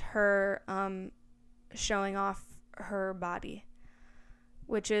literally just her showing off her body,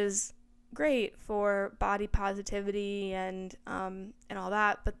 which is great for body positivity and all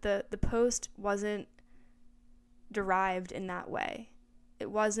that. But the post wasn't derived in that way. It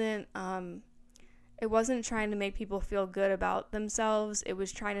wasn't trying to make people feel good about themselves. It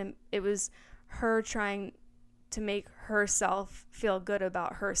was her trying to make herself feel good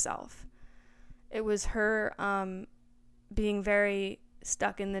about herself. It was her being very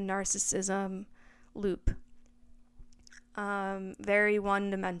stuck in the narcissism loop. Very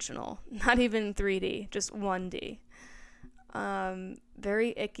one-dimensional, not even 3D, just 1D.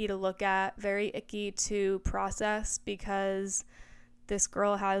 Very icky to look at, very icky to process, because this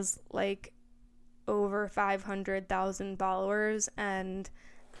girl has like over 500,000 followers, and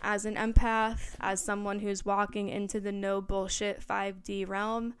as an empath, as someone who's walking into the no bullshit 5D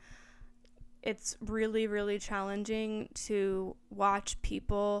realm, it's really, really challenging to watch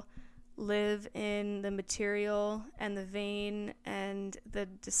people live in the material and the vain and the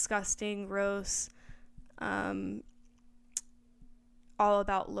disgusting, gross, all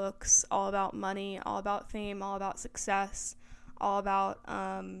about looks, all about money, all about fame, all about success, all about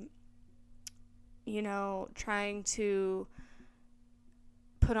trying to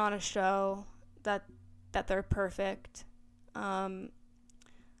put on a show that they're perfect. I'm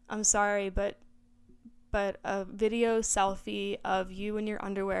sorry, but a video selfie of you in your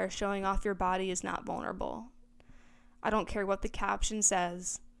underwear showing off your body is not vulnerable. I don't care what the caption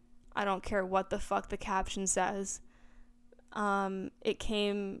says. I don't care what the fuck the caption says.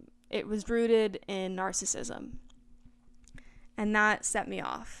 It was rooted in narcissism. And that set me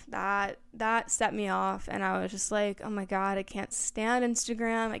off. That set me off, and I was just like, oh my God, I can't stand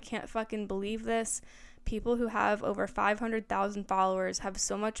Instagram. I can't fucking believe this. People who have over 500,000 followers have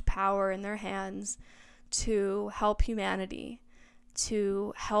so much power in their hands to help humanity,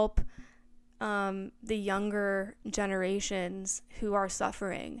 to help the younger generations who are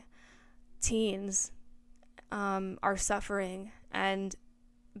suffering. Teens are suffering, and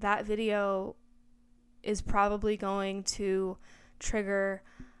that video is probably going to trigger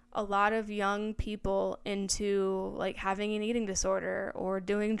a lot of young people into like having an eating disorder or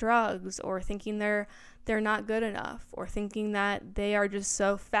doing drugs or thinking they're not good enough or thinking that they are just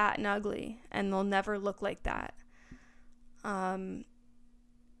so fat and ugly and they'll never look like that. And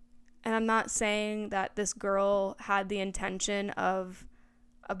I'm not saying that this girl had the intention of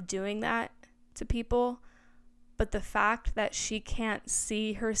doing that to people, but the fact that she can't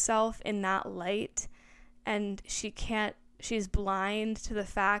see herself in that light, and she's blind to the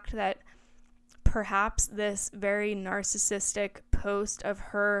fact that perhaps this very narcissistic post of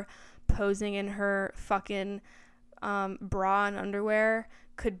her posing in her fucking bra and underwear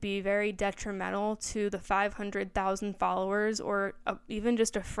could be very detrimental to the 500,000 followers or even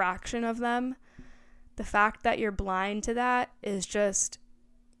just a fraction of them. The fact that you're blind to that is just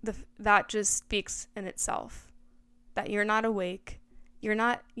that just speaks in itself. That you're not awake. You're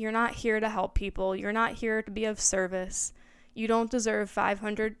not here to help people. You're not here to be of service. You don't deserve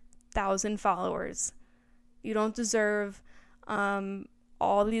 500,000 followers. You don't deserve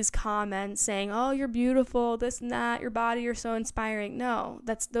all these comments saying, "Oh, you're beautiful, this and that, your body, you're so inspiring." No,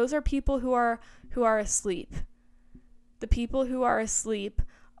 those are people who are asleep. The people who are asleep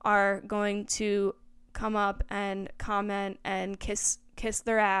are going to come up and comment and kiss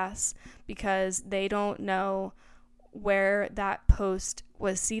their ass because they don't know where that post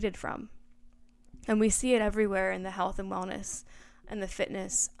was seeded from. And we see it everywhere in the health and wellness and the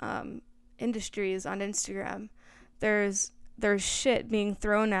fitness industries on Instagram. There's shit being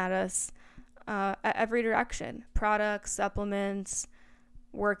thrown at us at every direction. Products, supplements,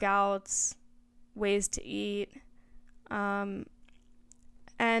 workouts, ways to eat. And,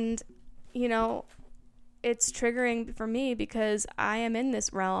 you know, it's triggering for me because I am in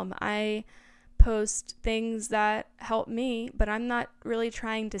this realm. I post things that help me, but I'm not really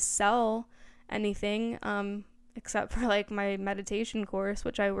trying to sell anything, except for like my meditation course,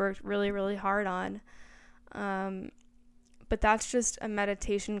 which I worked really, really hard on. But that's just a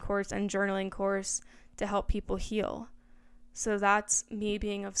meditation course and journaling course to help people heal. So that's me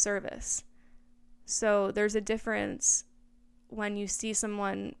being of service. So there's a difference when you see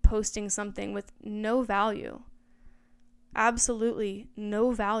someone posting something with no value. Absolutely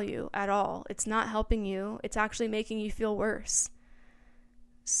no value at all. It's not helping you. It's actually making you feel worse.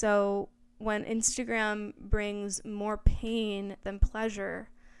 So when Instagram brings more pain than pleasure,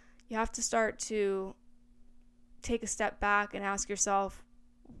 you have to start to take a step back and ask yourself,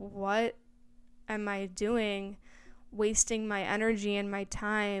 what am I doing, wasting my energy and my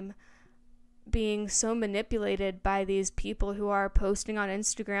time being so manipulated by these people who are posting on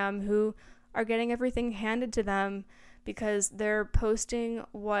Instagram, who are getting everything handed to them because they're posting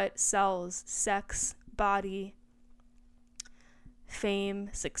what sells: sex, body, fame,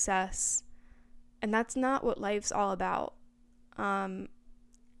 success. And that's not what life's all about.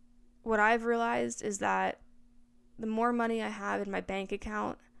 What I've realized is that the more money I have in my bank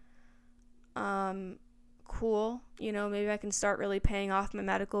account, cool, you know, maybe I can start really paying off my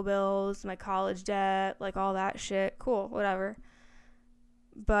medical bills, my college debt, like all that shit, cool, whatever.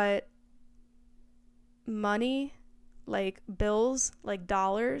 But money, like bills, like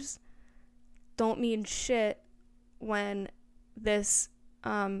dollars, don't mean shit when this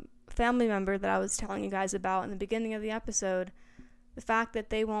family member that I was telling you guys about in the beginning of the episode, the fact that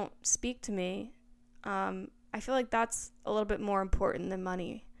they won't speak to me, I feel like that's a little bit more important than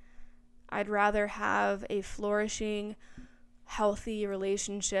money. I'd rather have a flourishing, healthy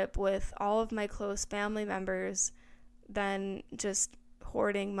relationship with all of my close family members than just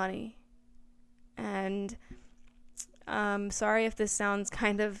hoarding money. And sorry if this sounds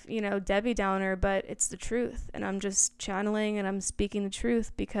kind of, you know, Debbie Downer, but it's the truth. And I'm just channeling and I'm speaking the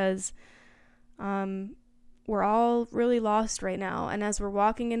truth because we're all really lost right now. And as we're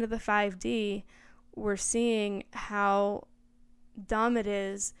walking into the 5D, we're seeing how dumb it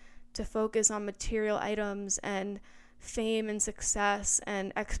is to focus on material items and fame and success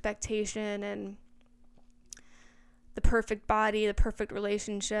and expectation and the perfect body, the perfect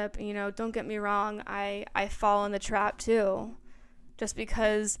relationship. You know, don't get me wrong, I fall in the trap too. Just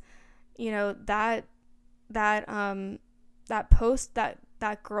because, you know, that post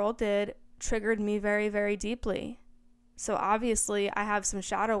that girl did triggered me very, very deeply. So obviously I have some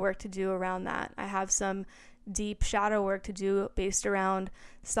shadow work to do around that. I have some deep shadow work to do based around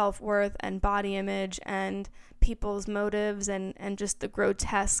self-worth and body image and people's motives and just the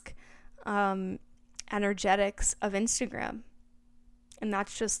grotesque energetics of Instagram. And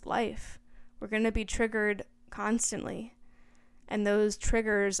that's just life. We're going to be triggered constantly. And those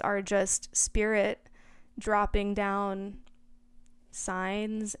triggers are just spirit dropping down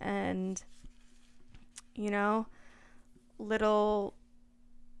signs and, you know, little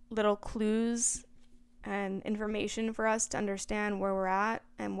little clues and information for us to understand where we're at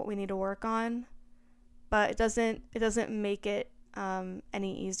and what we need to work on, but it doesn't make it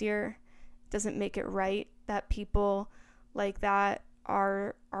any easier. It doesn't make it right that people like that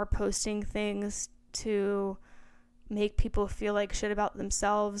are posting things to make people feel like shit about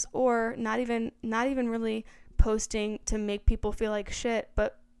themselves, or not even really posting to make people feel like shit,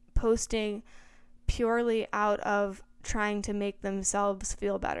 but posting purely out of trying to make themselves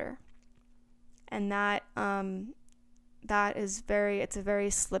feel better. And it's a very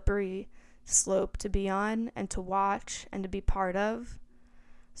slippery slope to be on and to watch and to be part of.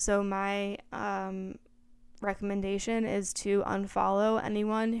 So my recommendation is to unfollow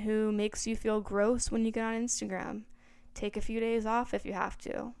anyone who makes you feel gross when you get on Instagram. Take a few days off if you have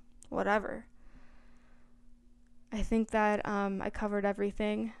to, whatever. I think that I covered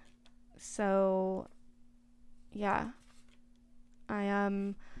everything. So yeah, I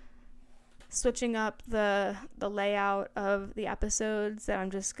am switching up the layout of the episodes, that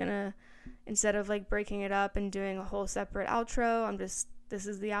I'm just gonna, instead of like breaking it up and doing a whole separate outro, this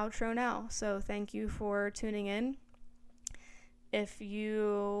is the outro now. So thank you for tuning in. If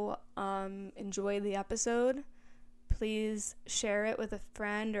you enjoyed the episode, please share it with a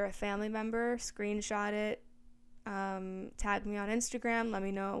friend or a family member, screenshot it, tag me on Instagram, let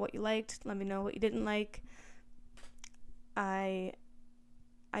me know what you liked, let me know what you didn't like.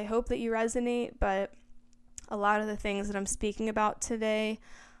 I hope that you resonate, but a lot of the things that I'm speaking about today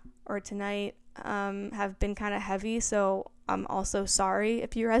or tonight have been kind of heavy, so I'm also sorry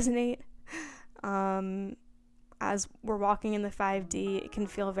if you resonate. As we're walking in the 5D, it can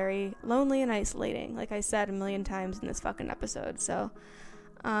feel very lonely and isolating, like I said a million times in this fucking episode. So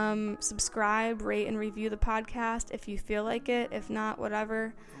subscribe, rate, and review the podcast if you feel like it. If not,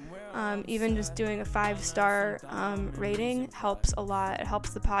 whatever. Even just doing a 5-star rating helps a lot. It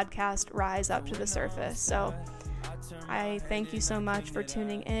helps the podcast rise up to the surface. So I thank you so much for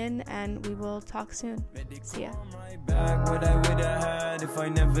tuning in, and we will talk soon. See ya. Back what I would have had if I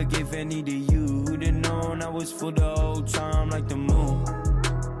never gave any to you. Who'd have known I was full the whole time like the moon.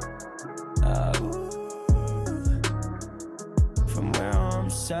 From where I'm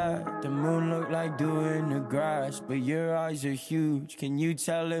sat, the moon look like dew in the grass, but your eyes are huge. Can you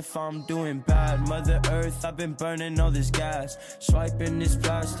tell if I'm doing bad? Mother Earth, I've been burning all this gas, swiping this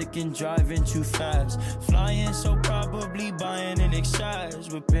plastic and driving too fast, flying so probably buying in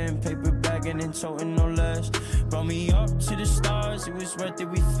excess, whipping paper bagging and toting no less. Brought me up to the stars, it was worth it,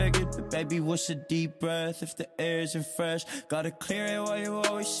 we figured. But baby, what's a deep breath if the air isn't fresh? Gotta clear it while you're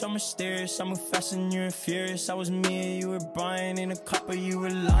always so mysterious. I move fast and you're furious. I was me and you were Brian, in a couple you were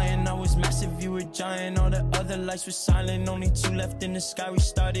lying. I was massive, you were giant. All the other lights were silent, only 2 left in the sky. We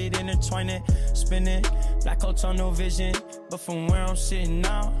started intertwining, spinning, black hole tunnel vision. But from where I'm sitting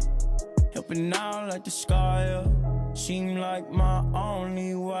now, helping out like the sky up, seemed like my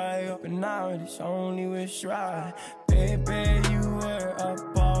only way up, and now it's only what's right. Baby, you were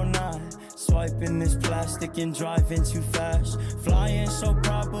up all night, swiping this plastic and driving too fast, flying so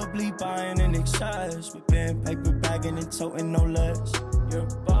probably buying in excess, whipping paper bagging and toting no less. Your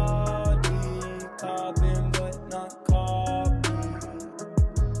body carbon but not copy.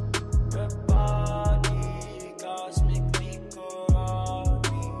 Your body cosmically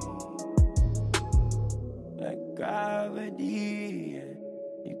like gravity, yeah.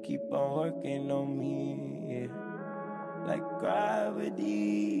 You keep on working on me, yeah. Like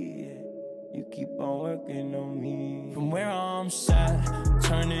gravity, yeah. You keep on working on me. From where I'm sat,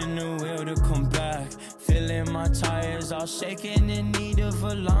 turning the wheel to come back, feeling my tires all shaking, in need of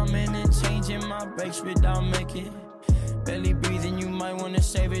alignment and changing my brakes without making. Barely breathing, you might wanna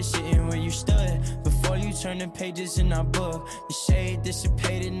save it, sitting where you stood before you turn the pages in our book. The shade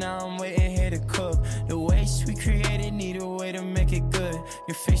dissipated, now I'm waiting here to cook. The waste we created, need a way to make it good.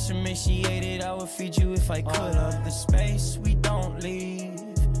 Your face emaciated, I would feed you if I could. All of the space we don't leave,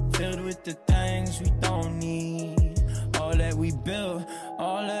 filled with the things we don't need. All that we built,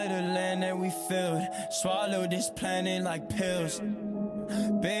 all of the land that we filled, swallow this planet like pills.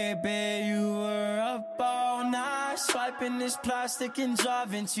 Baby, you were up all night, swiping this plastic and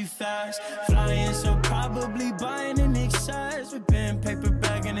driving too fast, flying so probably buying in excess, whipping paper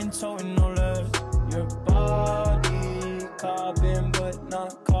bagging and toting no less. Your body carbon but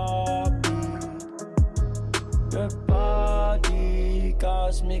not copied. Your body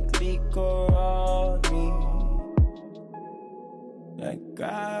cosmically corroding like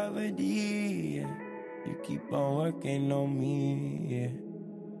gravity, yeah. You keep on working on me, yeah.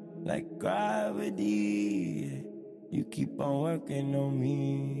 Like gravity, yeah. You keep on working on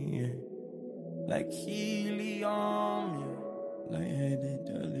me, yeah. Like helium, yeah. like headed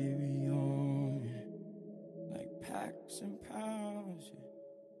to Levion, like packs and pounds. Yeah.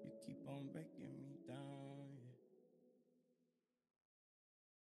 You keep on breaking me down.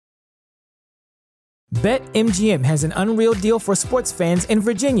 BetMGM has an unreal deal for sports fans in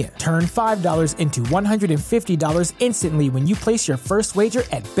Virginia. Turn $5 into $150 instantly when you place your first wager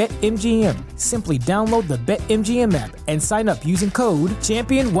at BetMGM. Simply download the BetMGM app and sign up using code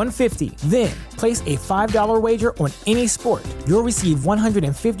Champion150. Then, place a $5 wager on any sport. You'll receive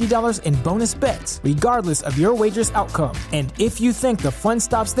 $150 in bonus bets, regardless of your wager's outcome. And if you think the fun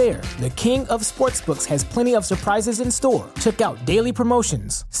stops there, the king of sportsbooks has plenty of surprises in store. Check out daily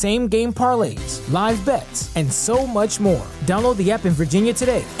promotions, same-game parlays, live bets, and so much more. Download the app in Virginia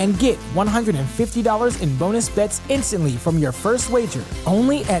today and get $150 in bonus bets instantly from your first wager.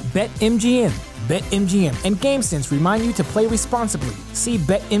 Only at BetMGM. BetMGM and GameSense remind you to play responsibly. See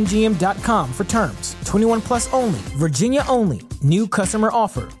BetMGM.com for terms. 21 plus only. Virginia only. New customer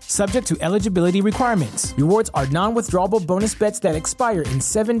offer. Subject to eligibility requirements. Rewards are non-withdrawable bonus bets that expire in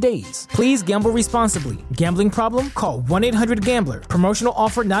 7 days. Please gamble responsibly. Gambling problem? Call 1-800-GAMBLER. Promotional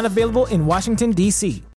offer not available in Washington, D.C.